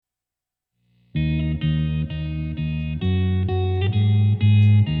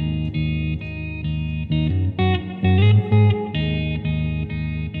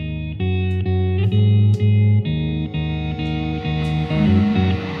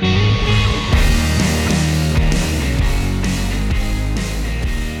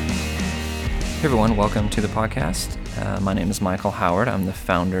Hey everyone, welcome to the podcast. My name is Michael Howard. I'm the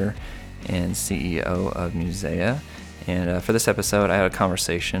founder and CEO of Musea. And for this episode, I had a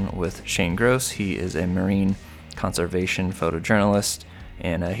conversation with Shane Gross. He is a marine conservation photojournalist,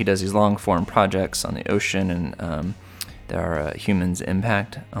 and he does these long-form projects on the ocean and their humans'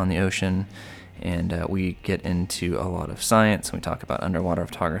 impact on the ocean. And we get into a lot of science. We talk about underwater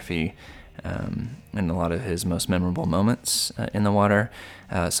photography and a lot of his most memorable moments in the water.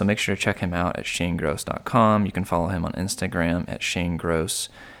 So make sure to check him out at shanegross.com. You can follow him on Instagram at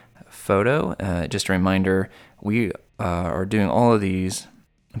shanegrossphoto. Just a reminder, we are doing all of these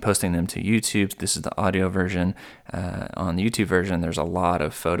and posting them to YouTube. This is the audio version. On the YouTube version, there's a lot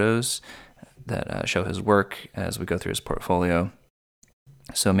of photos that show his work as we go through his portfolio.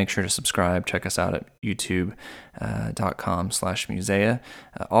 So make sure to subscribe. Check us out at youtube.com/Musea.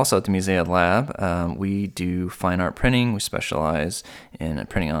 Also at the Musea Lab, we do fine art printing. We specialize in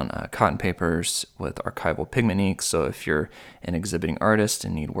printing on cotton papers with archival pigment inks. So if you're an exhibiting artist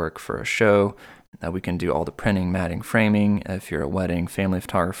and need work for a show, we can do all the printing, matting, framing. If you're a wedding, family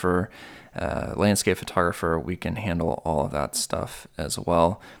photographer, landscape photographer, we can handle all of that stuff as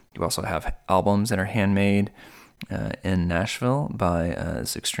well. You also have albums that are handmade in Nashville by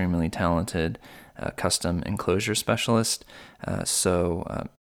this extremely talented custom enclosure specialist. So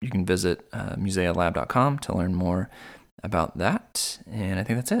you can visit musealab.com to learn more about that. And I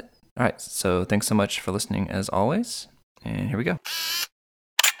think that's it. All right. So thanks so much for listening as always. And here we go.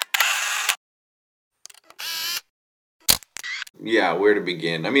 Yeah, where to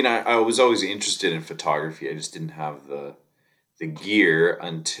begin? I mean, I was always interested in photography. I just didn't have the gear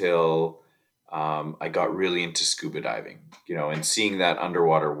until I got really into scuba diving, and seeing that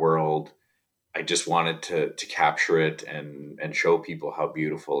underwater world. I just wanted to capture it and show people how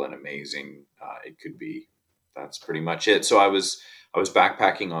beautiful and amazing it could be. That's pretty much it. So I was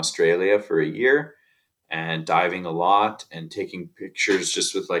backpacking Australia for a year and diving a lot and taking pictures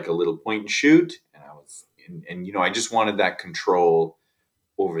just with like a little point and shoot. And I just wanted that control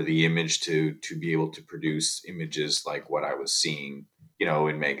over the image to be able to produce images like what I was seeing,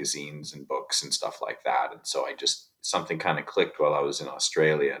 in magazines and books and stuff like that. And so something kind of clicked while I was in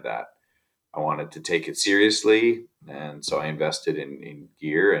Australia that I wanted to take it seriously. And so I invested in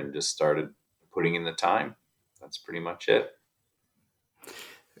gear and just started putting in the time. That's pretty much it.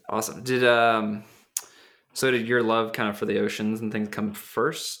 Awesome. Did your love kind of for the oceans and things come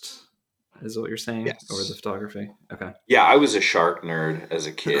first? Is what you're saying? Yes. Over the photography? Okay. Yeah, I was a shark nerd as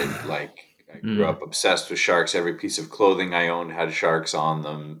a kid. Like, I grew up obsessed with sharks. Every piece of clothing I owned had sharks on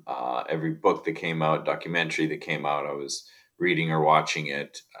them. Every book that came out, documentary that came out, I was reading or watching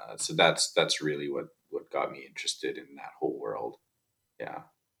it. So that's really what got me interested in that whole world. Yeah.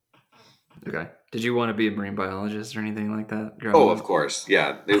 Okay. Did you want to be a marine biologist or anything like that? Of course.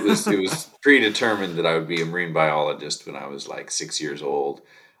 Yeah. It was predetermined that I would be a marine biologist when I was like 6 years old.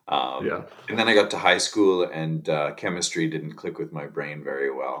 Yeah. And then I got to high school and chemistry didn't click with my brain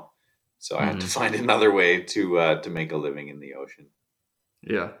very well. So I had to find another way to make a living in the ocean.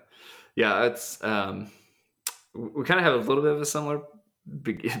 Yeah. Yeah. It's, we kind of have a little bit of a similar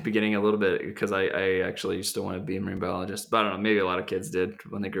beginning a little bit because I actually used to want to be a marine biologist, but I don't know, maybe a lot of kids did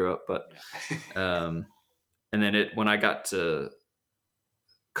when they grew up, but, and then when I got to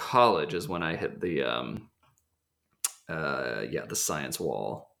college is when I hit the science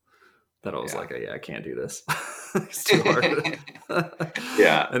wall that I was like, oh, yeah, I can't do this. It's too hard.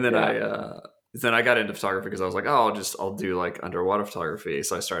 Yeah. And then I got into photography because I was like, oh, I'll do like underwater photography.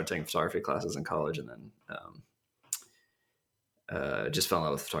 So I started taking photography classes in college and then, just fell in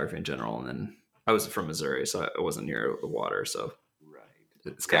love with photography in general. And then I was from Missouri, so I wasn't near the water. So right.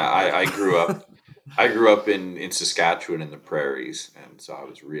 It's I grew up, in Saskatchewan in the prairies. And so I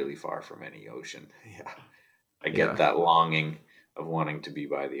was really far from any ocean. Yeah. I get that longing of wanting to be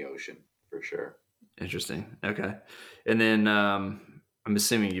by the ocean for sure. Interesting. Okay. And then, I'm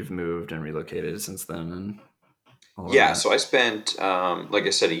assuming you've moved and relocated since then. And so I spent, like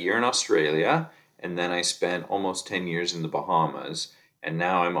I said, a year in Australia. And then I spent almost 10 years in the Bahamas. And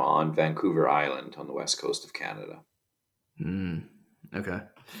now I'm on Vancouver Island on the west coast of Canada. Okay.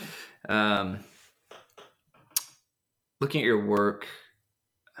 Looking at your work,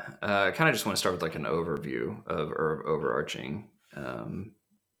 I kind of just want to start with like an overview or overarching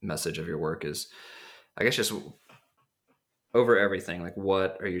message of your work is, I guess, just over everything. Like,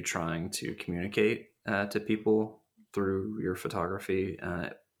 what are you trying to communicate to people through your photography,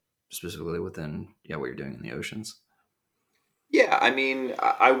 specifically within what you're doing in the oceans? Yeah, I mean,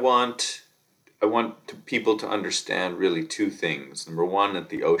 I want people to understand really two things. Number one, that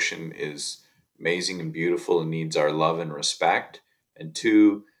the ocean is amazing and beautiful and needs our love and respect. And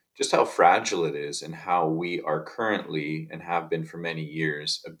two, just how fragile it is and how we are currently and have been for many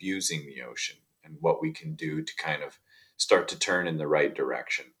years abusing the ocean, and what we can do to kind of start to turn in the right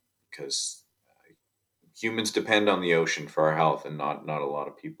direction, because humans depend on the ocean for our health, and not a lot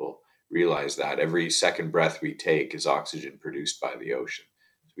of people realize that every second breath we take is oxygen produced by the ocean,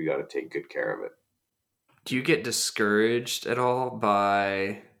 so we got to take good care of it. Do you get discouraged at all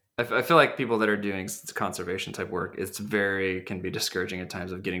by? I feel like people that are doing conservation type work, it's very can be discouraging at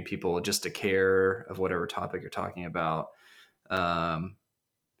times of getting people just to care of whatever topic you're talking about. Um,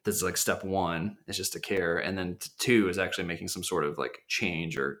 this is like step one is just to care, and then two is actually making some sort of like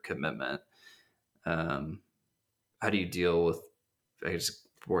change or commitment. Um, how do you deal with, I guess,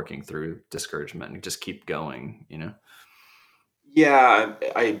 working through discouragement and just keep going? You know? Yeah,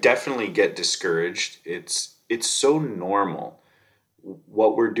 I definitely get discouraged. It's so normal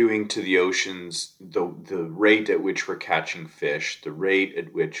what we're doing to the oceans, the rate at which we're catching fish, the rate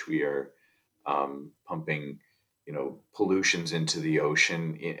at which we are pumping, pollutions into the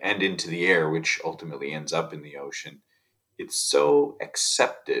ocean and into the air, which ultimately ends up in the ocean. It's so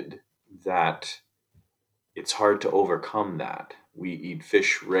accepted that it's hard to overcome that. We eat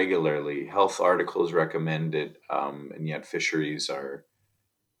fish regularly. Health articles recommend it, and yet fisheries are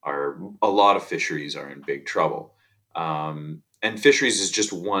a lot of fisheries are in big trouble. And fisheries is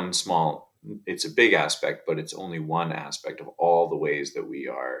just one small. It's a big aspect, but it's only one aspect of all the ways that we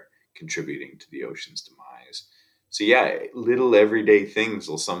are contributing to the ocean's demise. So yeah, little everyday things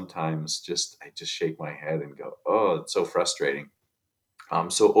will sometimes I just shake my head and go, oh, it's so frustrating.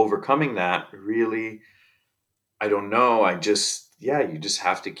 So overcoming that really, I don't know. Yeah, you just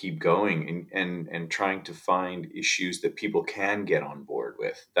have to keep going and trying to find issues that people can get on board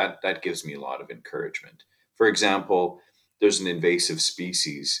with. That gives me a lot of encouragement. For example, there's an invasive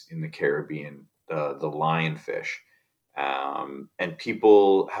species in the Caribbean, the lionfish, and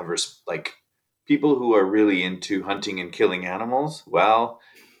people who are really into hunting and killing animals. Well,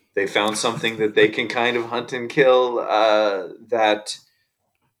 they found something that they can kind of hunt and kill, that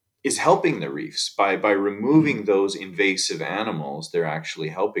is helping the reefs by removing those invasive animals. They're actually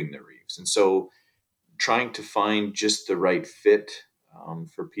helping the reefs, and so trying to find just the right fit,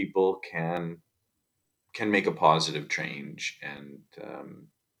 for people can make a positive change. And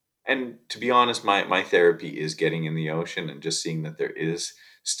to be honest, my therapy is getting in the ocean and just seeing that there is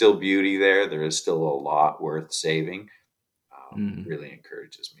still beauty there. There is still a lot worth saving. Mm, Really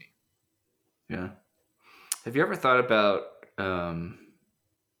encourages me. yeah. Have you ever thought about um,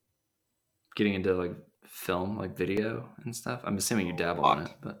 getting into like film, like video and stuff? I'm assuming you A dabble in it,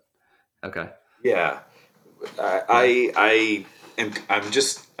 lot. but okay. Yeah. Yeah.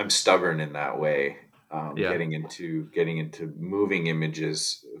 I'm stubborn in that way. Yeah. Getting into moving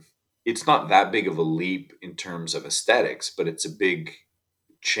images. It's not that big of a leap in terms of aesthetics, but it's a big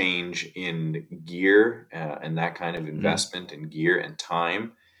change in gear, and that kind of Mm, investment in gear and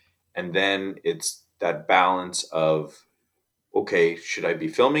time. And then it's that balance of, okay, should I be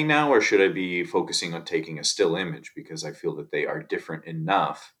filming now or should I be focusing on taking a still image? Because I feel that they are different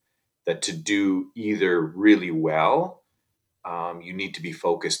enough that to do either really well, you need to be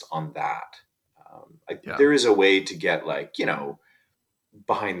focused on that. yeah. There is a way to get, like,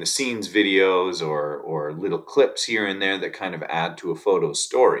 behind the scenes videos or little clips here and there that kind of add to a photo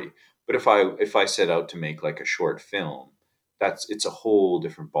story. But if I set out to make like a short film, it's a whole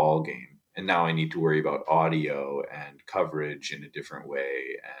different ball game. And now I need to worry about audio and coverage in a different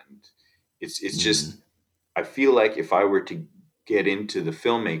way. And it's just, Mm, I feel like if I were to get into the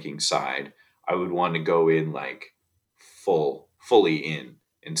filmmaking side, I would want to go in like fully in,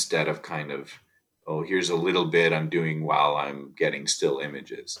 instead of kind of, oh, here's a little bit I'm doing while I'm getting still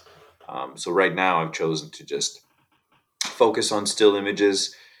images. So right now I've chosen to just focus on still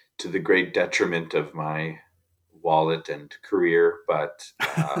images, to the great detriment of my wallet and career. But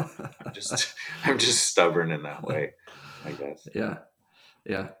I'm just I'm just stubborn in that way, I guess. yeah.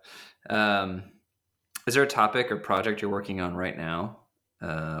 Yeah. Um, is there a topic or project you're working on right now,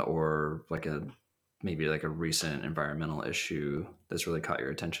 or like a maybe like a recent environmental issue that's really caught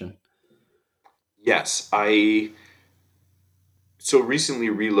your attention? Yes, I so recently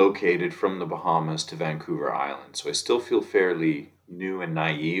relocated from the Bahamas to Vancouver Island. So I still feel fairly new and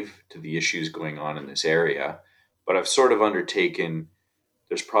naive to the issues going on in this area, but I've sort of undertaken,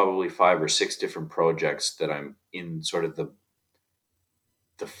 there's probably 5 or 6 different projects that I'm in sort of the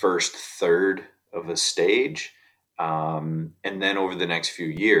first third of a stage. And then over the next few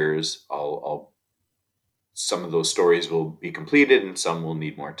years, I'll some of those stories will be completed and some will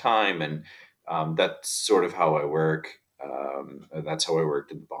need more time. And that's sort of how I work. That's how I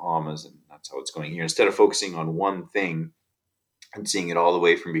worked in the Bahamas, and that's how it's going here. Instead of focusing on one thing, and seeing it all the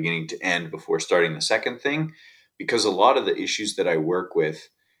way from beginning to end before starting the second thing. Because a lot of the issues that I work with,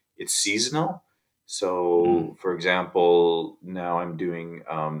 it's seasonal. Mm. So, for example, now I'm doing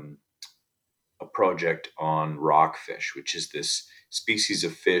a project on rockfish, which is this species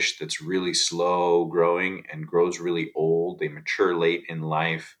of fish that's really slow growing and grows really old. They mature late in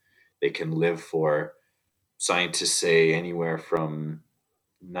life. They can live for, scientists say, anywhere from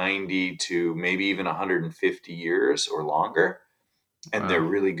 90 to maybe even 150 years or longer. And they're Wow.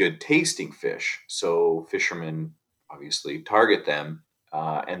 really good tasting fish. So fishermen obviously target them,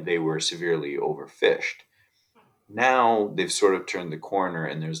 and they were severely overfished. Now they've sort of turned the corner,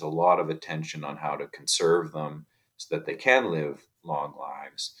 and there's a lot of attention on how to conserve them so that they can live long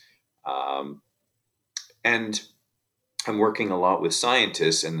lives. Um, and I'm working a lot with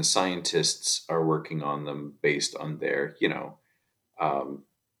scientists, and the scientists are working on them based on their, um,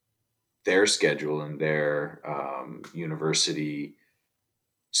 their schedule and their university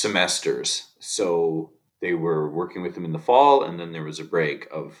semesters. So they were working with them in the fall, and then there was a break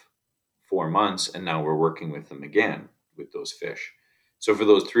of 4 months, and now we're working with them again with those fish. So for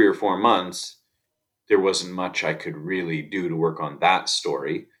those 3 or 4 months, there wasn't much I could really do to work on that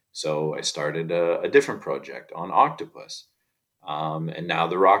story. So I started a different project on octopus. And now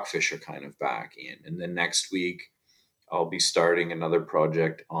the rockfish are kind of back in. And then next week, I'll be starting another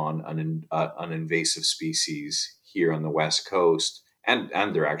project on an invasive species here on the West Coast. And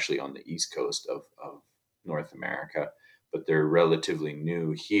they're actually on the East Coast of North America, but they're relatively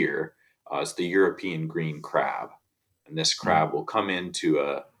new here. It's the European green crab. And this Mm. crab will come into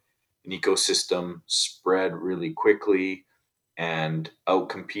an ecosystem, spread really quickly, and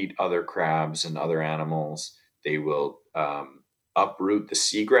outcompete other crabs and other animals. They will uproot the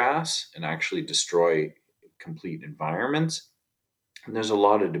seagrass and actually destroy complete environments. And there's a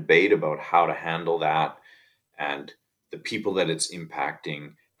lot of debate about how to handle that and the people that it's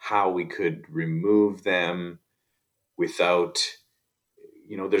impacting, how we could remove them without,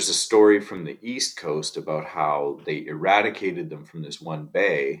 there's a story from the East Coast about how they eradicated them from this one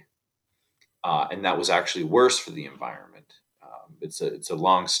bay, and that was actually worse for the environment. It's a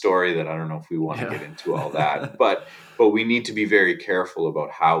long story that I don't know if we want to Yeah. get into all that, but we need to be very careful about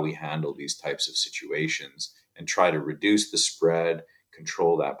how we handle these types of situations and try to reduce the spread,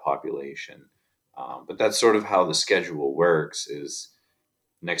 control that population. But that's sort of how the schedule works. Is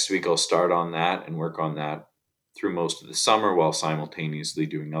next week I'll start on that and work on that through most of the summer while simultaneously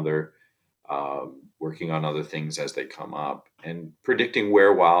doing other working on other things as they come up. And predicting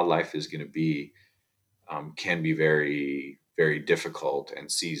where wildlife is going to be can be very, very difficult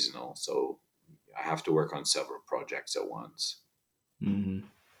and seasonal. So I have to work on several projects at once. Hmm.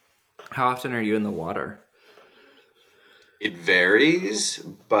 How often are you in the water? It varies,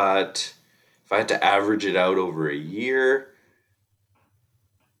 but if I had to average it out over a year,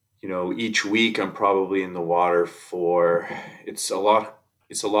 each week I'm probably in the water for it's a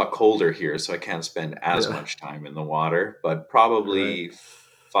lot colder here, so I can't spend as Yeah. much time in the water, but Right. probably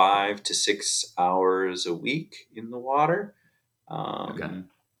 5 to 6 hours a week in the water. Okay. Um,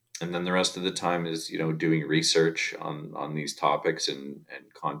 and then the rest of the time is, doing research on these topics and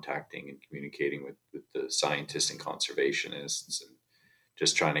contacting and communicating with the scientists and conservationists and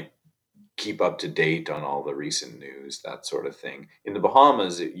just trying to keep up to date on all the recent news, that sort of thing. In the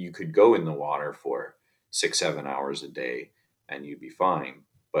Bahamas, you could go in the water for 6, 7 hours a day and you'd be fine.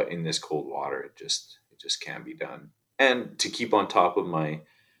 But in this cold water, it just can't be done. And to keep on top of my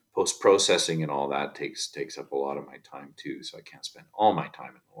post processing and all that takes up a lot of my time too. So I can't spend all my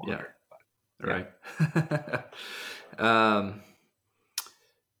time in the Yeah. water. But yeah. Right. um,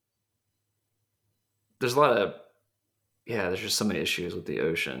 there's a lot of there's just so many issues with the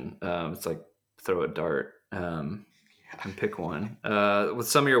ocean. It's like throw a dart Yeah. and pick one. With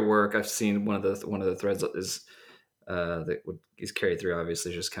some of your work, I've seen one of the threads is is carried through.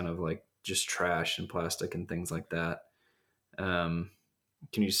 Obviously, just kind of like just trash and plastic and things like that. Um,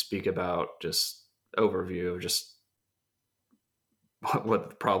 can you speak about just overview of just what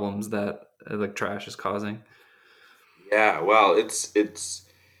the problems that like trash is causing? Yeah, well, it's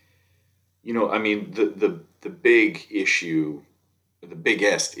I mean the big issue, the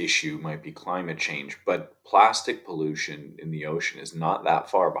biggest issue might be climate change, but plastic pollution in the ocean is not that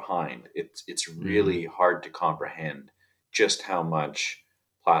far behind. It's Mm. really hard to comprehend just how much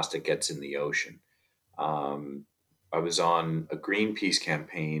plastic gets in the ocean. Um, I was on a Greenpeace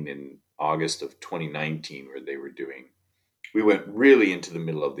campaign in August of 2019 where we went really into the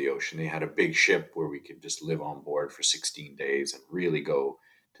middle of the ocean. They had a big ship where we could just live on board for 16 days and really go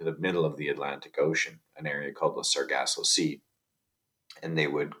to the middle of the Atlantic Ocean, an area called the Sargasso Sea. And they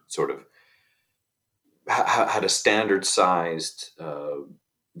would sort of had a standard sized,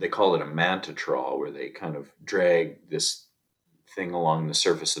 they call it a manta trawl, where they kind of drag this thing along the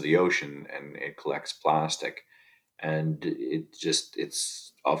surface of the ocean and it collects plastic. And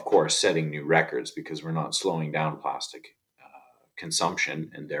it's of course setting new records because we're not slowing down plastic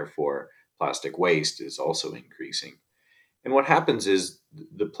consumption, and therefore plastic waste is also increasing. And what happens is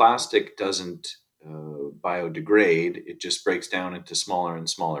the plastic doesn't biodegrade, it just breaks down into smaller and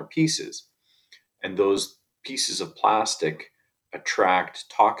smaller pieces. And those pieces of plastic attract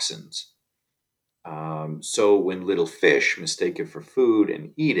toxins. So when little fish mistake it for food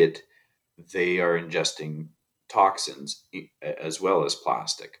and eat it, they are ingesting toxins as well as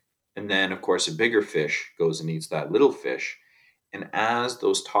plastic. And then, of course, a bigger fish goes and eats that little fish. And as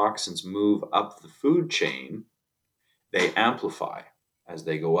those toxins move up the food chain, they amplify as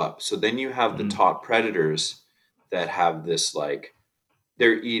they go up. So then you have the Mm. top predators that have this, like,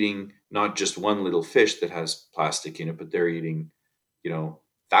 they're eating not just one little fish that has plastic in it, but they're eating, you know,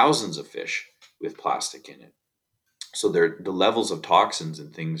 thousands of fish with plastic in it. So the levels of toxins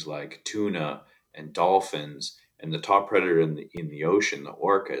in things like tuna and dolphins, and the top predator in the ocean, the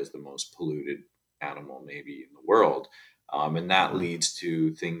orca, is the most polluted animal maybe in the world, and that Mm. leads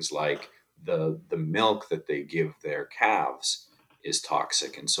to things like the milk that they give their calves is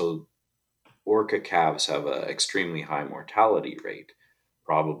toxic, and so orca calves have an extremely high mortality rate,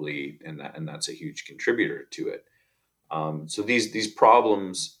 probably, and that's a huge contributor to it. So these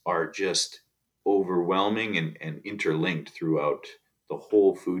problems are just overwhelming and interlinked throughout the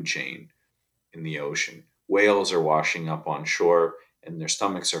whole food chain in the ocean. Whales are washing up on shore and their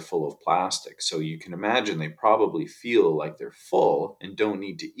stomachs are full of plastic. So you can imagine they probably feel like they're full and don't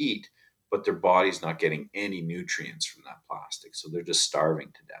need to eat, but their body's not getting any nutrients from that plastic. So they're just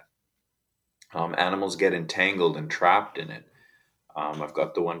starving to death. Animals get entangled and trapped in it. I've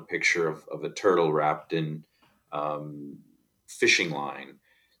got the one picture of a turtle wrapped in um, fishing line.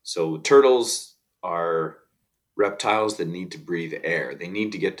 So turtles are reptiles that need to breathe air. They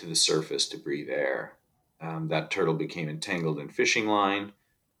need to get to the surface to breathe air. That turtle became entangled in fishing line,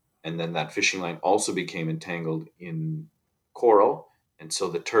 and then that fishing line also became entangled in coral, and so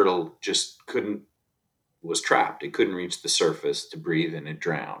the turtle just couldn't was trapped. It couldn't reach the surface to breathe, and it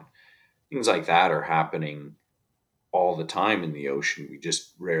drowned. Things like that are happening all the time in the ocean. We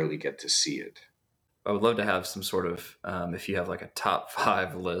just rarely get to see it. I would love to have some sort of, if you have like a top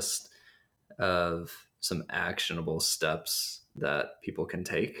five list of some actionable steps that people can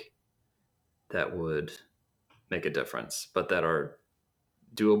take that would make a difference, but that are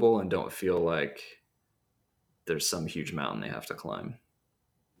doable and don't feel like there's some huge mountain they have to climb.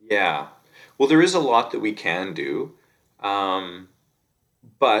 Yeah. Well, there is a lot that we can do. Um,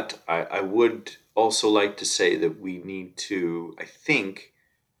 but I would also like to say that we need to, I think,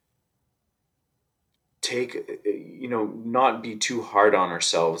 not be too hard on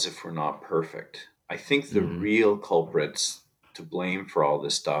ourselves if we're not perfect. I think the Mm-hmm. real culprits to blame for all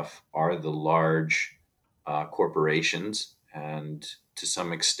this stuff are the large corporations and to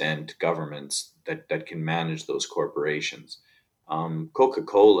some extent governments that can manage those corporations. Coca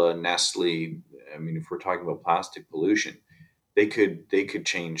Cola, Nestle, I mean, if we're talking about plastic pollution, they could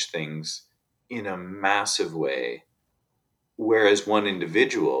change things in a massive way. Whereas one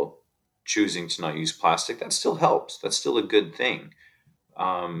individual choosing to not use plastic, that still helps. That's still a good thing.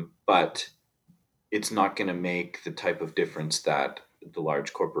 But it's not going to make the type of difference that the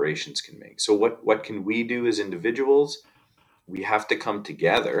large corporations can make. So what can we do as individuals? We have to come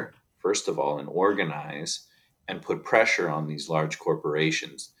together, first of all, and organize and put pressure on these large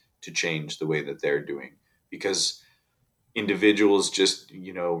corporations to change the way that they're doing. Because individuals just,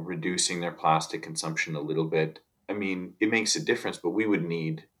 reducing their plastic consumption a little bit, I mean, it makes a difference, but we would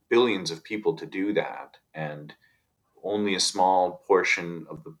need billions of people to do that, and only a small portion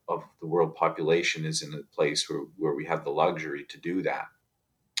of the world population is in a place where we have the luxury to do that.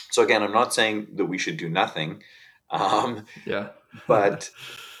 So again, I'm not saying that we should do nothing, um, Yeah. but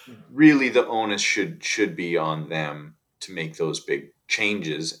really the onus should be on them to make those big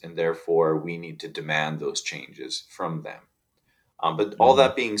changes, and therefore we need to demand those changes from them. But all Mm-hmm.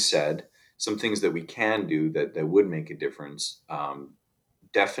 that being said, some things that we can do that would make a difference,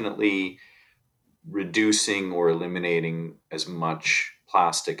 definitely reducing or eliminating as much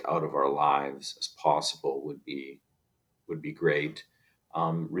plastic out of our lives as possible would be great.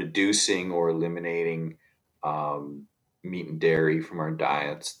 Reducing or eliminating um, meat and dairy from our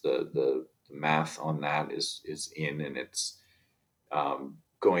diets. The math on that is in, and it's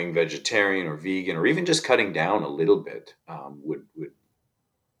going vegetarian or vegan, or even just cutting down a little bit, would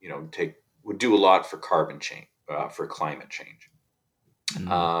take would do a lot for carbon change, for climate change.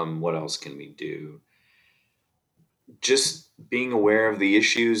 Mm-hmm. What else can we do? just being aware of the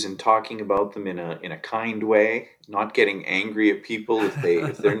issues and talking about them in a kind way, not getting angry at people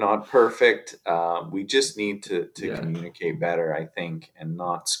if they're not perfect. We just need to Yeah. communicate better, I think, and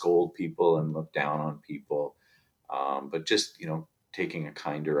not scold people and look down on people, but just taking a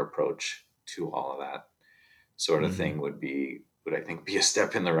kinder approach to all of that sort of Hmm. thing would I think be a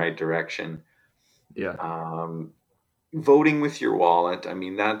step in the right direction. Yeah. Um, Voting with your wallet, I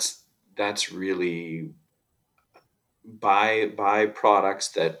mean, that's really buy products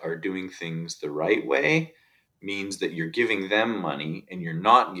that are doing things the right way means that you're giving them money and you're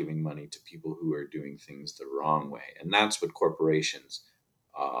not giving money to people who are doing things the wrong way. And that's what corporations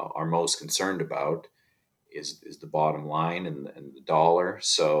are most concerned about is the bottom line and the dollar.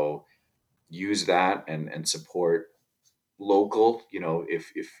 So use that and support local.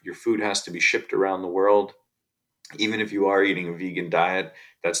 If your food has to be shipped around the world, even if you are eating a vegan diet,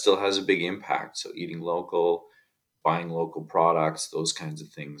 that still has a big impact. So eating local, buying local products, those kinds of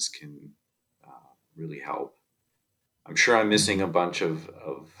things can really help. I'm sure I'm missing a Hmm. bunch of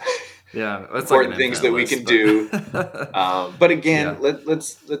Yeah. That's like an important things infinite that we list, can but do. But again, yeah.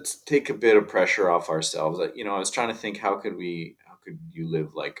 let's take a bit of pressure off ourselves. I was trying to think, how could you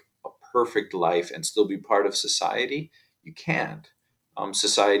live like a perfect life and still be part of society? You can't.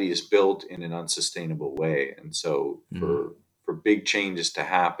 Society is built in an unsustainable way, and so Hmm. for big changes to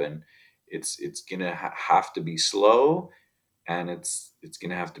happen, it's gonna have to be slow, and it's going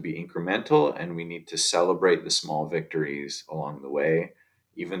to have to be incremental, and we need to celebrate the small victories along the way.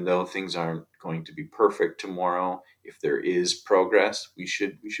 Even though things aren't going to be perfect tomorrow, if there is progress, we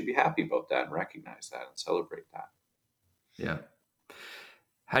should be happy about that and recognize that and celebrate that. Yeah.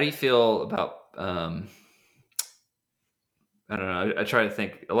 How do you feel about I don't know. I try to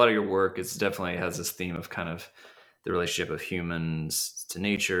think a lot of your work is definitely has this theme of kind of the relationship of humans to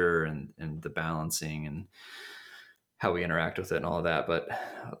nature and the balancing and how we interact with it and all of that. But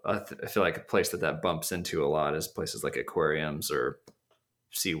I feel like a place that bumps into a lot is places like aquariums or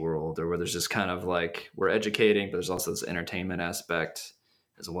SeaWorld, or where there's just kind of like we're educating, but there's also this entertainment aspect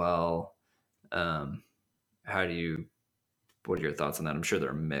as well. Um, how do you, what are your thoughts on that? I'm sure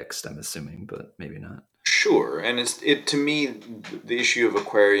they're mixed, I'm assuming, but maybe not. Sure, and it to me, the issue of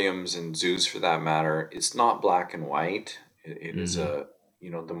aquariums and zoos, for that matter, it's not black and white. It is Hmm.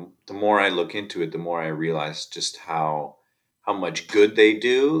 the more I look into it, the more I realize just how much good they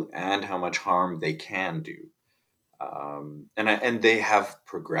do and how much harm they can do. And they have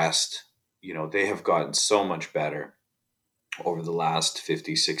progressed. They have gotten so much better over the last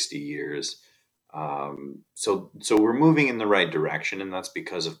 50, 60 years. So we're moving in the right direction, and that's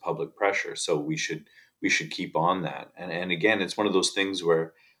because of public pressure. So we should keep on that. And again, it's one of those things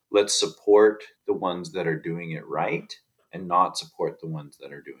where let's support the ones that are doing it right and not support the ones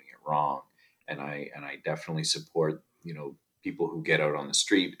that are doing it wrong. And I definitely support people who get out on the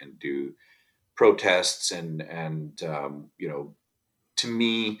street and do protests, and to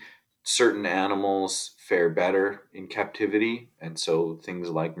me, certain animals fare better in captivity, and so things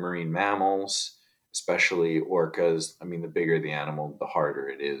like marine mammals, especially orcas, I mean, the bigger the animal, the harder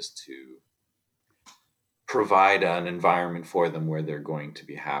it is to provide an environment for them where they're going to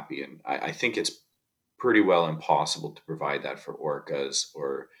be happy. And I think it's pretty well impossible to provide that for orcas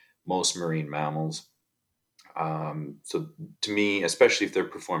or most marine mammals. So to me, especially if they're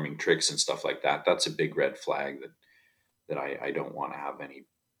performing tricks and stuff like that, that's a big red flag that I don't want to have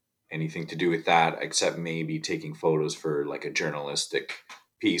anything to do with that, except maybe taking photos for like a journalistic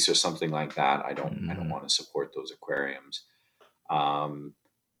piece or something like that. I don't Hmm. want to support those aquariums. Um,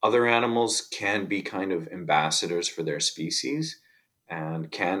 Other animals can be kind of ambassadors for their species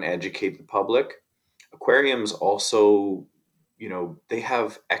and can educate the public. Aquariums also, they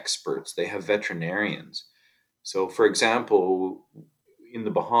have experts, they have veterinarians. So, for example, in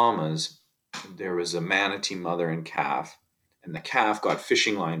the Bahamas, there was a manatee mother and calf, and the calf got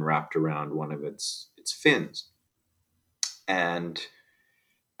fishing line wrapped around one of its fins. And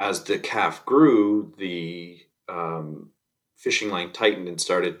as the calf grew, the fishing line tightened and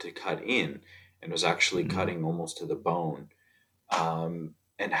started to cut in, and was actually Hmm. cutting almost to the bone.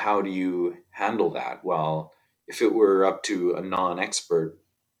 And how do you handle that? Well, if it were up to a non-expert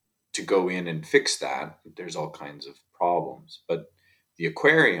to go in and fix that, there's all kinds of problems. But the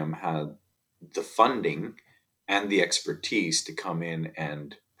aquarium had the funding and the expertise to come in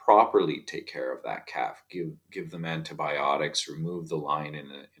and properly take care of that calf, give them antibiotics, remove the line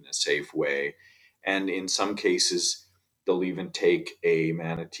in a safe way. And in some cases, they'll even take a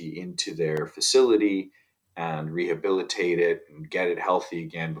manatee into their facility and rehabilitate it and get it healthy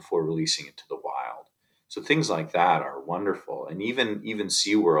again before releasing it to the wild. So things like that are wonderful. And even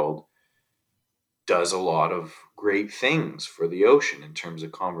SeaWorld does a lot of great things for the ocean in terms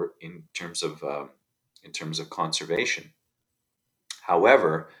of in terms of conservation.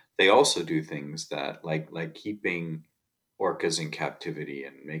 However, they also do things that like keeping orcas in captivity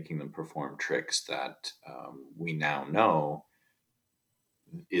and making them perform tricks that we now know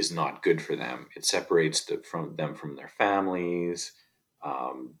is not good for them. It separates them from their families.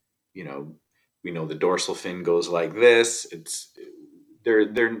 Um, you know, we know the dorsal fin goes like this.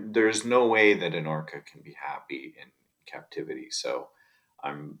 There's no way that an orca can be happy in captivity. So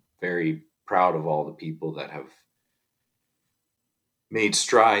I'm very proud of all the people that have made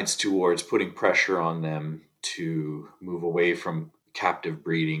strides towards putting pressure on them to move away from captive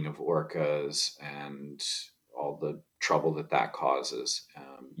breeding of orcas and all the trouble that that causes.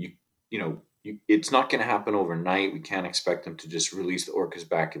 It's not going to happen overnight. We can't expect them to just release the orcas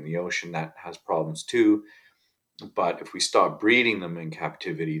back in the ocean. That has problems too. But if we stop breeding them in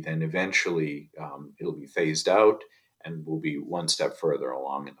captivity, then eventually it'll be phased out, and we'll be one step further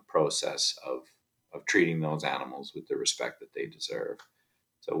along in the process of treating those animals with the respect that they deserve.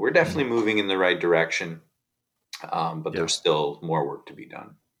 So we're definitely moving in the right direction, but Yeah. there's still more work to be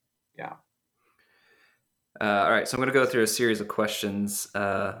done. Yeah. All right, so I'm going to go through a series of questions,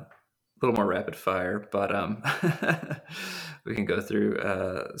 a little more rapid fire, but we can go through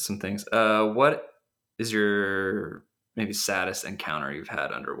some things. What is your maybe saddest encounter you've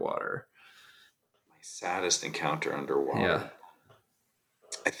had underwater? My saddest encounter Yeah. underwater.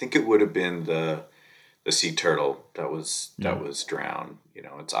 I think it would have been the sea turtle that Mm. was drowned. You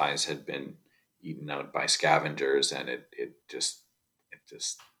know, its eyes had been eaten out by scavengers, and it just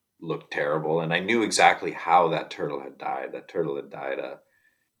looked terrible. And I knew exactly how that turtle had died. That turtle had died.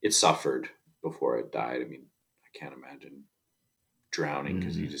 It suffered before it died. I mean, I can't imagine drowning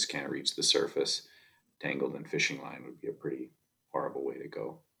because you Hmm. just can't reach the surface. Tangled in fishing line would be a pretty horrible way to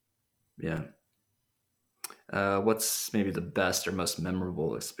go. Yeah. What's maybe the best or most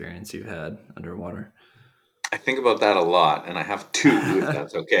memorable experience you've had underwater? I think about that a lot, and I have two, if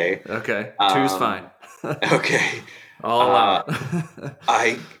that's okay. Okay, two's fine. Um, okay. I'll allow Uh, it.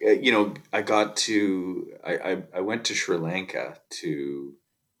 I got to, I went to Sri Lanka to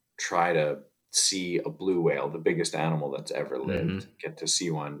try to see a blue whale, the biggest animal that's ever lived, Hmm. get to see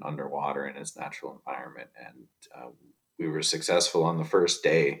one underwater in its natural environment. And we were successful on the first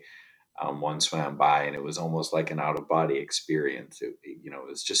day. One swam by, and it was almost like an out of body experience. It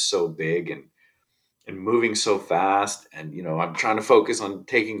was just so big and moving so fast. And, I'm trying to focus on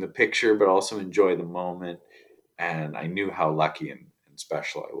taking the picture, but also enjoy the moment. And I knew how lucky and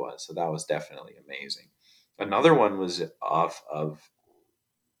special I was. So that was definitely amazing. Another one was off of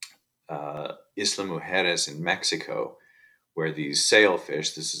Isla Mujeres in Mexico, where these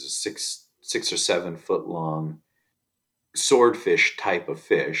sailfish, this is a 6 or 7 foot long swordfish type of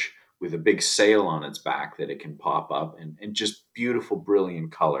fish with a big sail on its back that it can pop up and just beautiful,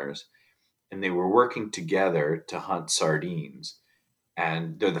 brilliant colors. And they were working together to hunt sardines.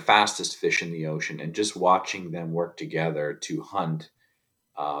 And they're the fastest fish in the ocean. And just watching them work together to hunt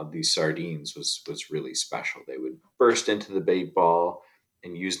these sardines was really special. They would burst into the bait ball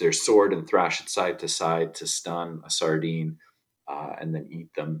and use their sword and thrash it side to side to stun a sardine, and then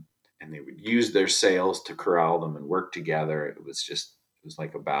eat them. And they would use their sails to corral them and work together. It was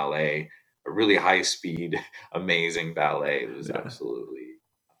like a ballet, a really high speed, amazing ballet. It was Yeah. absolutely.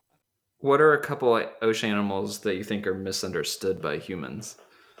 What are a couple of ocean animals that you think are misunderstood by humans?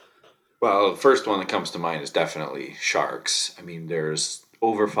 Well, the first one that comes to mind is definitely sharks. I mean, there's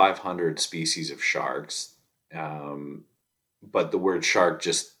over 500 species of sharks. Um, but the word shark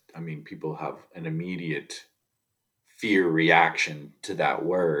just, I mean, people have an immediate fear reaction to that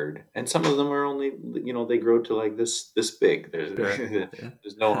word. And some of them are only, they grow to like this big. There's Sure.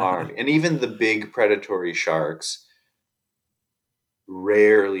 there's no Yeah. harm. And even the big predatory sharks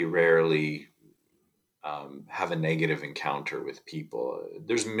rarely have a negative encounter with people.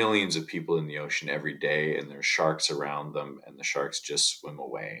 There's millions of people in the ocean every day, and there's sharks around them, and the sharks just swim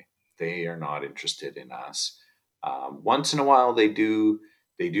away. They are not interested in us. Once in a while, they do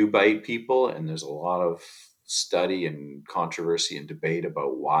bite people, and there's a lot of study and controversy and debate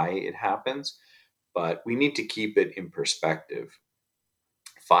about why it happens. But we need to keep it in perspective.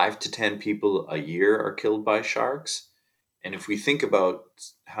 5 to 10 people a year are killed by sharks. And if we think about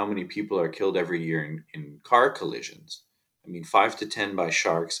how many people are killed every year in car collisions, I mean, 5 to 10 by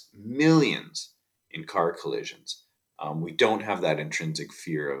sharks, millions in car collisions. We don't have that intrinsic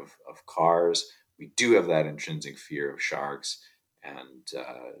fear of cars. We do have that intrinsic fear of sharks. And,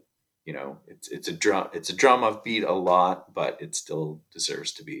 it's a drum I've beat a lot, but it still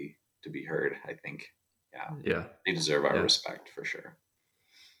deserves to be heard, I think. Yeah. Yeah. They deserve our Yeah. respect for sure.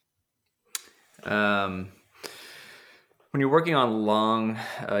 Um, when you're working on long,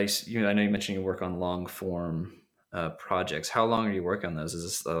 I know you mentioned you work on long form projects. How long are you working on those? Is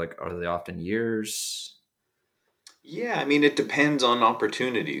this like, are they often years? Yeah, I mean, it depends on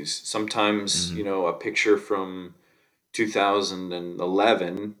opportunities. Sometimes, Mm-hmm. a picture from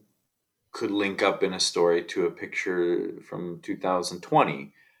 2011 could link up in a story to a picture from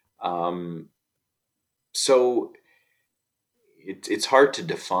 2020. Um, so it's hard to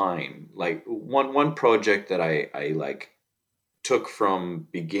define. Like one project that I like took from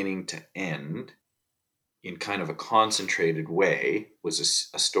beginning to end in kind of a concentrated way was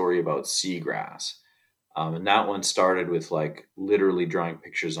a story about seagrass. And that one started with like literally drawing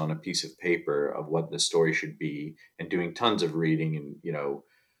pictures on a piece of paper of what the story should be and doing tons of reading and,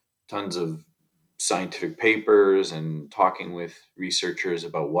 tons of scientific papers and talking with researchers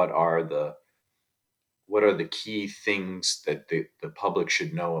about what are the key things that the public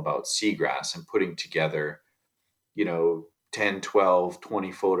should know about seagrass and putting together, 10, 12,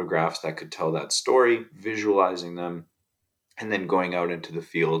 20 photographs that could tell that story, visualizing them, and then going out into the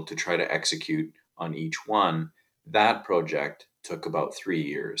field to try to execute on each one. That project took about 3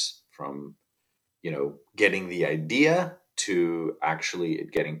 years from, getting the idea to actually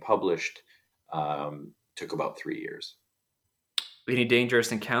it getting published. Took about 3 years. Any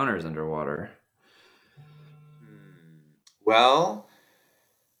dangerous encounters underwater? Well,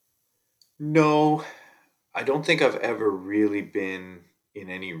 no, I don't think I've ever really been in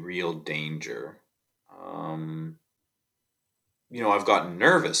any real danger. Um, I've gotten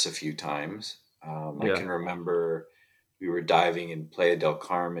nervous a few times. I Yeah. can remember we were diving in Playa del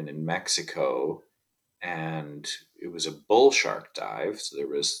Carmen in Mexico, and it was a bull shark dive. So there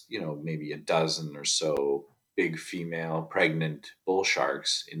was, maybe a dozen or so big female pregnant bull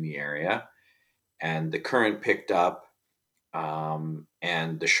sharks in the area, and the current picked up,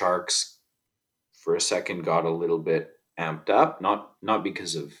 and the sharks for a second got a little bit amped up, not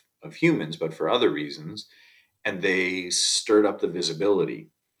because of humans, but for other reasons, and they stirred up the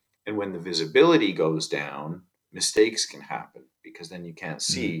visibility. And when the visibility goes down, mistakes can happen because then you can't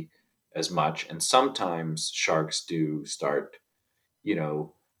Mm-hmm. see as much. And sometimes sharks do start, you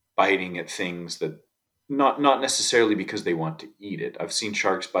know, biting at things that not necessarily because they want to eat it. I've seen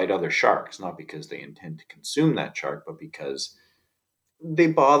sharks bite other sharks, not because they intend to consume that shark, but because they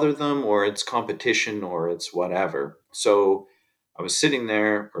bother them or it's competition or it's whatever. So I was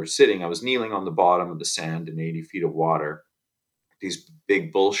I was kneeling on the bottom of the sand in 80 feet of water, these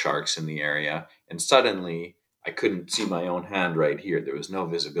big bull sharks in the area, and suddenly I couldn't see my own hand right here. There was no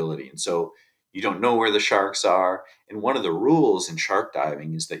visibility. And so you don't know where the sharks are. And one of the rules in shark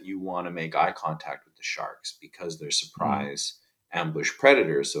diving is that you want to make eye contact with the sharks because they're Mm-hmm. surprise ambush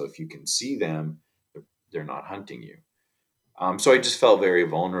predators. So if you can see them, they're not hunting you. So I just felt very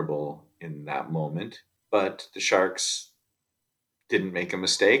vulnerable in that moment. But the sharks didn't make a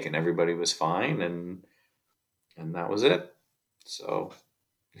mistake, and everybody was fine, and that was it. So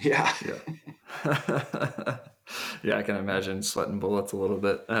yeah. Yeah. Yeah, I can imagine sweating bullets a little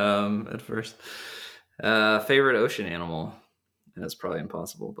bit at first. Favorite ocean animal? And that's probably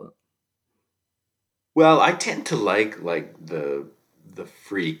impossible, but Well, I tend to like the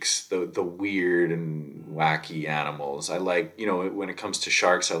freaks, the weird and wacky animals. I like, when it comes to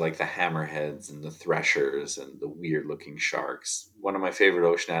sharks, I like the hammerheads and the threshers and the weird looking sharks. One of my favorite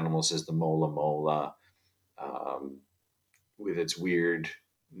ocean animals is the mola mola, um, with its weird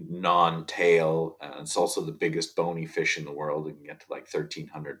non-tail. It's also the biggest bony fish in the world. It can get to like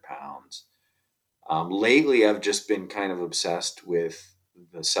 1,300 pounds. Lately, I've just been kind of obsessed with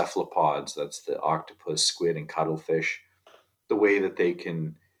the cephalopods. That's the octopus, squid, and cuttlefish. The way that they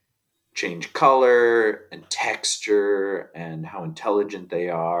can change color and texture, and how intelligent they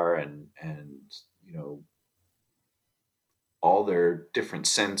are, and you know all their different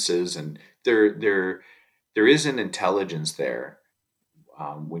senses, and there is an intelligence there.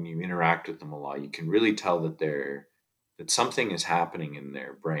 When you interact with them a lot, you can really tell that something is happening in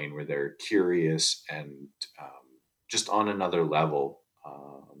their brain where they're curious and, just on another level.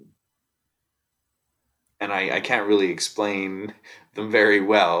 And I can't really explain them very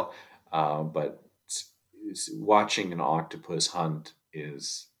well, but watching an octopus hunt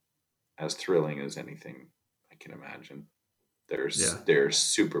is as thrilling as anything I can imagine. yeah. They're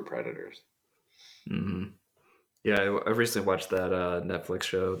super predators. Hmm. Yeah, I recently watched that Netflix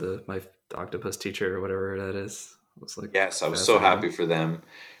show, the My Octopus Teacher or whatever that is. It was like Yes, I was so fascinating. happy for them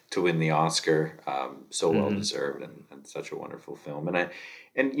to win the Oscar. So well Hmm. deserved, and such a wonderful film.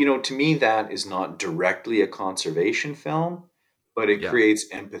 To me, that is not directly a conservation film, but it Yeah, creates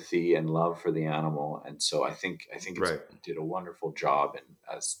empathy and love for the animal. And so I think right. it did a wonderful job, and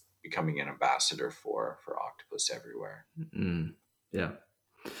as becoming an ambassador for Octopus Everywhere. Yeah.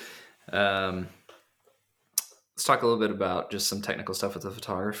 Um, let's talk a little bit about just some technical stuff with the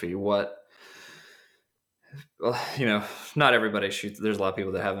photography. Well, not everybody shoots. There's a lot of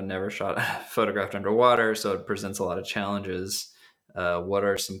people that haven't never photographed underwater, so it presents a lot of challenges. What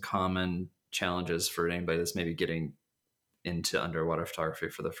are some common challenges for anybody that's maybe getting into underwater photography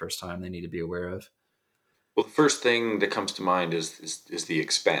for the first time they need to be aware of? Well, the first thing that comes to mind is the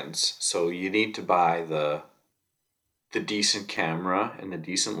expense. So you need to buy the decent camera and the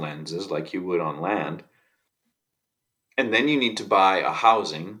decent lenses like you would on land. And then you need to buy a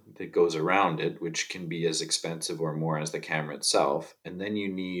housing that goes around it, which can be as expensive or more as the camera itself. And then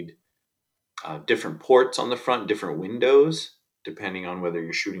you need different ports on the front, different windows, depending on whether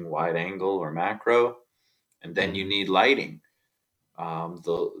you're shooting wide angle or macro. And then you need lighting. Um,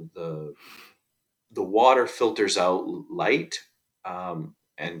 the the the water filters out light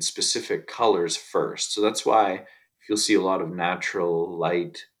and specific colors first. So that's why you'll see a lot of natural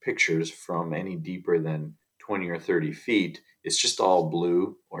light pictures from any deeper than 20 or 30 feet. It's just all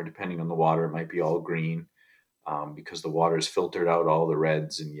blue, or depending on the water, it might be all green, because the water's filtered out all the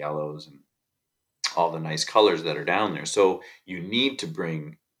reds and yellows and all the nice colors that are down there. So you need to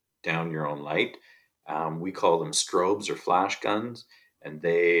bring down your own light. We call them strobes or flash guns, and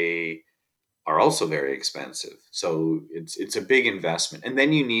they are also very expensive. So it's a big investment. And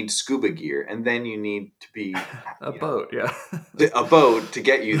then you need scuba gear, and then you need to be A boat, yeah. a boat to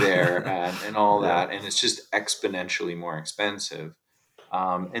get you there, and all Yeah. that. And it's just exponentially more expensive.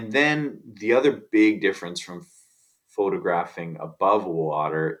 And then the other big difference from photographing above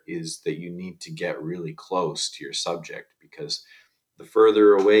water is that you need to get really close to your subject, because the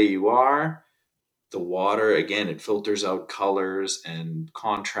further away you are, the water, again, it filters out colors and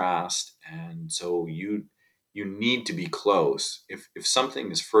contrast, and so you need to be close. If something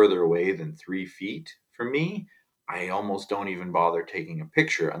is further away than 3 feet from me, I almost don't even bother taking a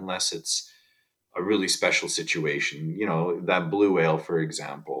picture unless it's a really special situation. That blue whale, for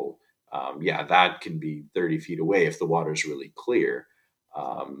example, yeah, that can be 30 feet away if the water's really clear.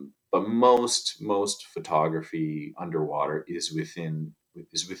 But most photography underwater is within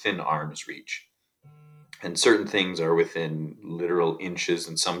arm's reach, and certain things are within literal inches,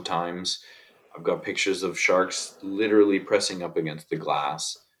 and sometimes I've got pictures of sharks literally pressing up against the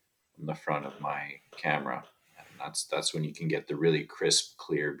glass on the front of my camera, and that's when you can get the really crisp,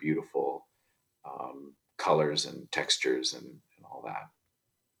 clear, beautiful colors and textures and all that.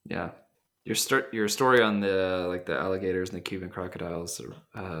 Yeah. Your story on the alligators and the Cuban crocodiles,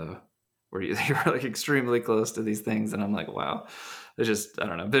 where you're like extremely close to these things, and I'm like, wow. It's just, I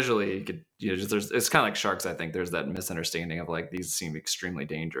don't know, visually you could, it's kind of like sharks. I think there's that misunderstanding of like these seem extremely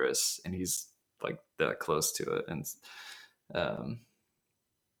dangerous, and he's like that close to it. And um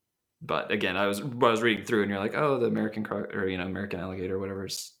but again, I was reading through, and you're like, oh, the American or American alligator, whatever,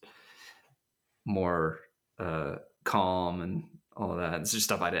 is more calm and all of that. It's just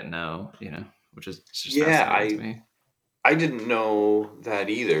stuff I didn't know, which is it's just Yeah, fascinating to me. I didn't know that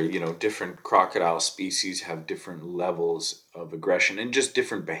either. Different crocodile species have different levels of aggression and just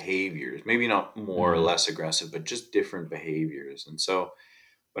different behaviors. Maybe not more or Mm-hmm. less aggressive, but just different behaviors. And so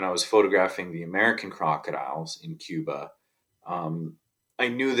when I was photographing the American crocodiles in Cuba, um, I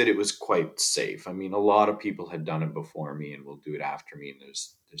knew that it was quite safe. I mean, a lot of people had done it before me and will do it after me, and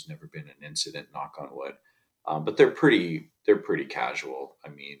there's never been an incident, knock on wood. But they're pretty casual. I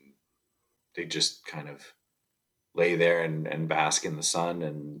mean, they just kind of lay there and bask in the sun.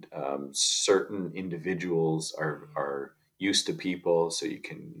 And certain individuals are used to people, so you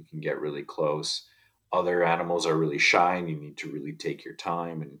can get really close. Other animals are really shy, and you need to really take your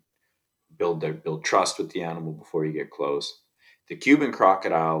time and build trust with the animal before you get close. The Cuban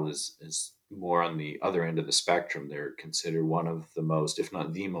crocodile is more on the other end of the spectrum. They're considered one of the most, if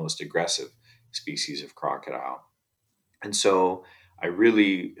not the most, aggressive species of crocodile. And so I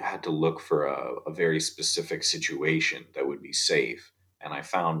really had to look for a very specific situation that would be safe. And I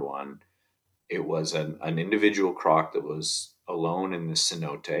found one. It was an individual croc that was alone in the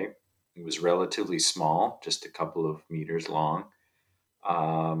cenote. It was relatively small, just a couple of meters long.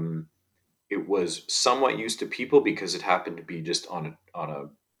 Um, it was somewhat used to people because it happened to be just on a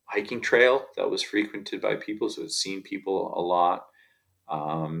hiking trail that was frequented by people, so it's seen people a lot.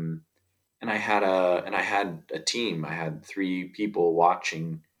 Um, and I had a team. I had 3 people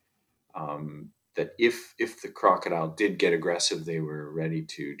watching. That if the crocodile did get aggressive, they were ready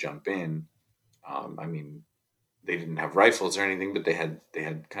to jump in. I mean, they didn't have rifles or anything, but they had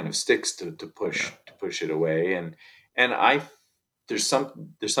kind of sticks to Yeah. push it away. And there's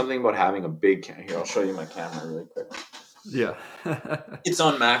something about having a big here. I'll show you my camera really quick. Yeah. It's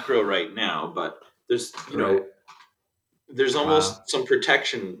on macro right now, but there's, Right. there's Wow. almost some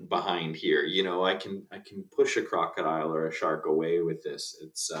protection behind here. I can push a crocodile or a shark away with this.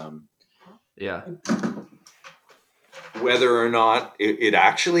 It's Yeah. whether or not it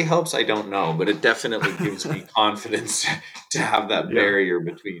actually helps, I don't know, but it definitely gives me confidence to have that Yeah. barrier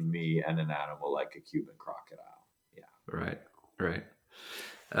between me and an animal like a Cuban crocodile. Yeah. Right. Right.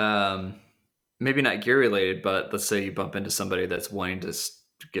 Um, maybe not gear related, but let's say you bump into somebody that's wanting to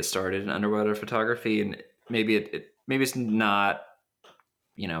get started in underwater photography, and maybe it's not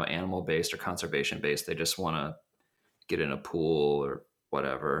animal based or conservation based. They just want to get in a pool or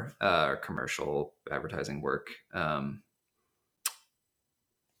whatever, or commercial advertising work. I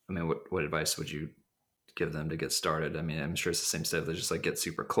mean, what advice would you give them to get started? I mean, I'm sure it's the same stuff. They just like get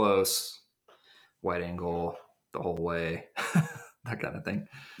super close, wide angle the whole way, that kind of thing.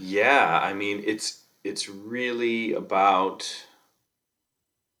 Yeah, I mean, it's really about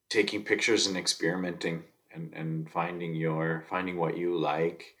taking pictures and experimenting and finding what you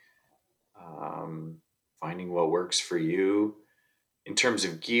like, um, finding what works for you. In terms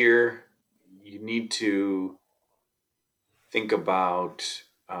of gear, you need to think about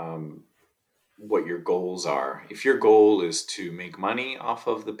what your goals are. If your goal is to make money off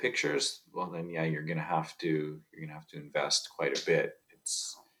of the pictures, well then yeah, you're gonna have to invest quite a bit.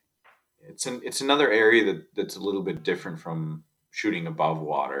 It's another area that's a little bit different from shooting above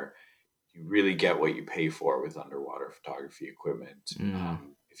water. You really get what you pay for with underwater photography equipment. Mm,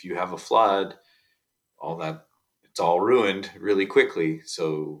 If you have a flood, all that it's all ruined really quickly.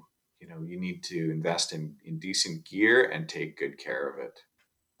 So you need to invest in decent gear and take good care of it.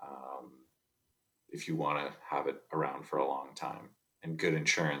 Um, if you want to have it around for a long time. And good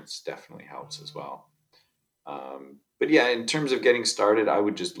insurance definitely helps as well. But yeah, in terms of getting started, I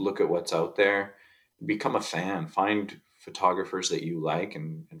would just look at what's out there, become a fan, find photographers that you like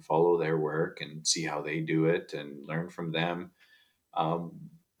and follow their work and see how they do it and learn from them.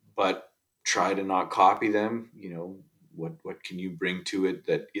 But try to not copy them. What can you bring to it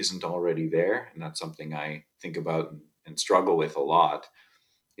that isn't already there? And that's something I think about and struggle with a lot.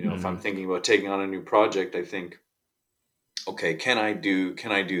 If I'm mm, thinking about taking on a new project, I think, okay, can I do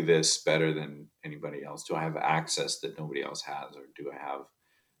this better than anybody else? Do I have access that nobody else has, or do I have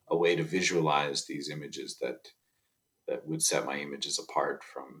a way to visualize these images that would set my images apart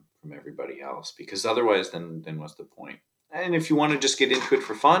from everybody else? Because otherwise, then what's the point? And if you want to just get into it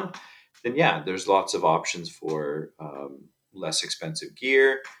for fun, then yeah, there's lots of options for less expensive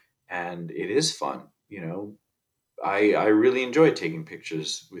gear, and it is fun. I really enjoy taking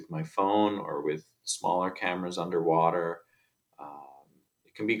pictures with my phone or with smaller cameras underwater. um,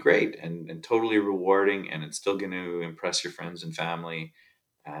 it can be great and totally rewarding, and it's still going to impress your friends and family,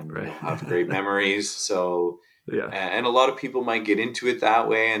 and right. you'll have great memories. So, Yeah. and a lot of people might get into it that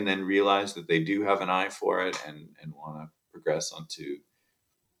way and then realize that they do have an eye for it and want to progress onto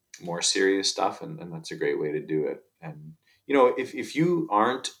more serious stuff, and that's a great way to do it. And if you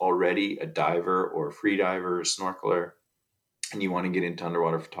aren't already a diver or a free diver or snorkeler and you want to get into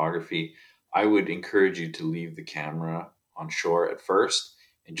underwater photography, I would encourage you to leave the camera on shore at first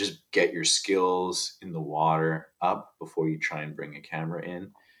and just get your skills in the water up before you try and bring a camera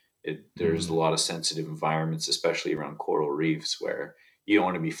in. There's a Mm, lot of sensitive environments, especially around coral reefs, where you don't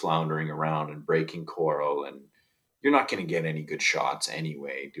want to be floundering around and breaking coral, and you're not going to get any good shots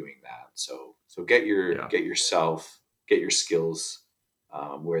anyway doing that. So yeah. get your skills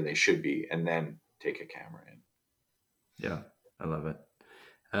where they should be, and then take a camera in. Yeah. I love it.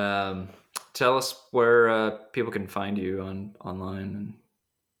 Um, tell us where people can find you online. And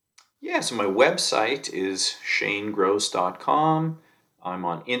Yeah, so my website is shanegross.com. I'm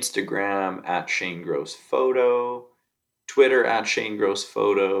on Instagram at shanegrossphoto, Twitter at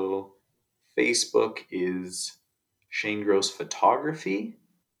shanegrossphoto, Facebook is Shane Gross Photography,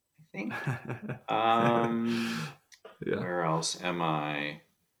 I think. yeah. Where else am I?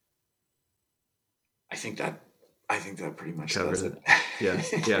 I think that I think that pretty much does Covers it. it. Yeah.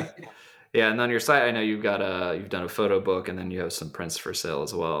 Yeah. Yeah. And on your site, I know you've done a photo book, and then you have some prints for sale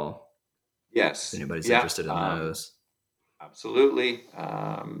as well. If Yes. anybody's Yeah. interested in those. Absolutely.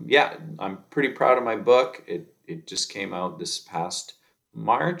 Yeah, I'm pretty proud of my book. It just came out this past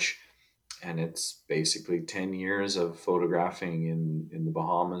March, and it's basically 10 years of photographing in the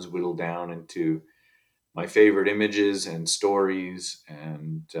Bahamas, whittled down into my favorite images and stories.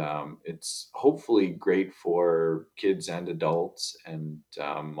 And it's hopefully great for kids and adults. And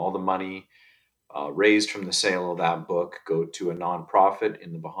all the money raised from the sale of that book go to a nonprofit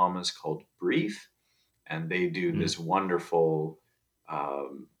in the Bahamas called Brief, and they do Mm,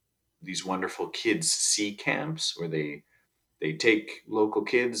 um, these wonderful kids sea camps where they they take local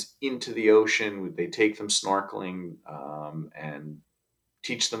kids into the ocean. They take them snorkeling, and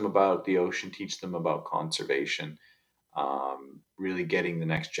teach them about the ocean, teach them about conservation, really getting the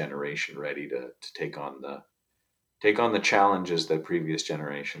next generation ready to take on the challenges that previous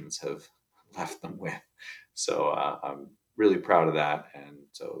generations have left them with. So I'm really proud of that. And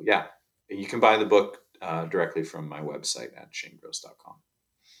so, yeah, you can buy the book directly from my website at shanegross.com.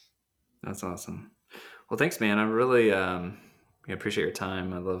 That's awesome. Well, thanks, man. I really appreciate your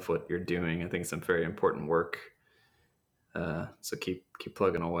time. I love what you're doing. I think it's some very important work. So keep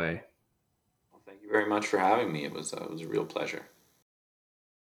plugging away. Well, thank you very much for having me. It was a real pleasure.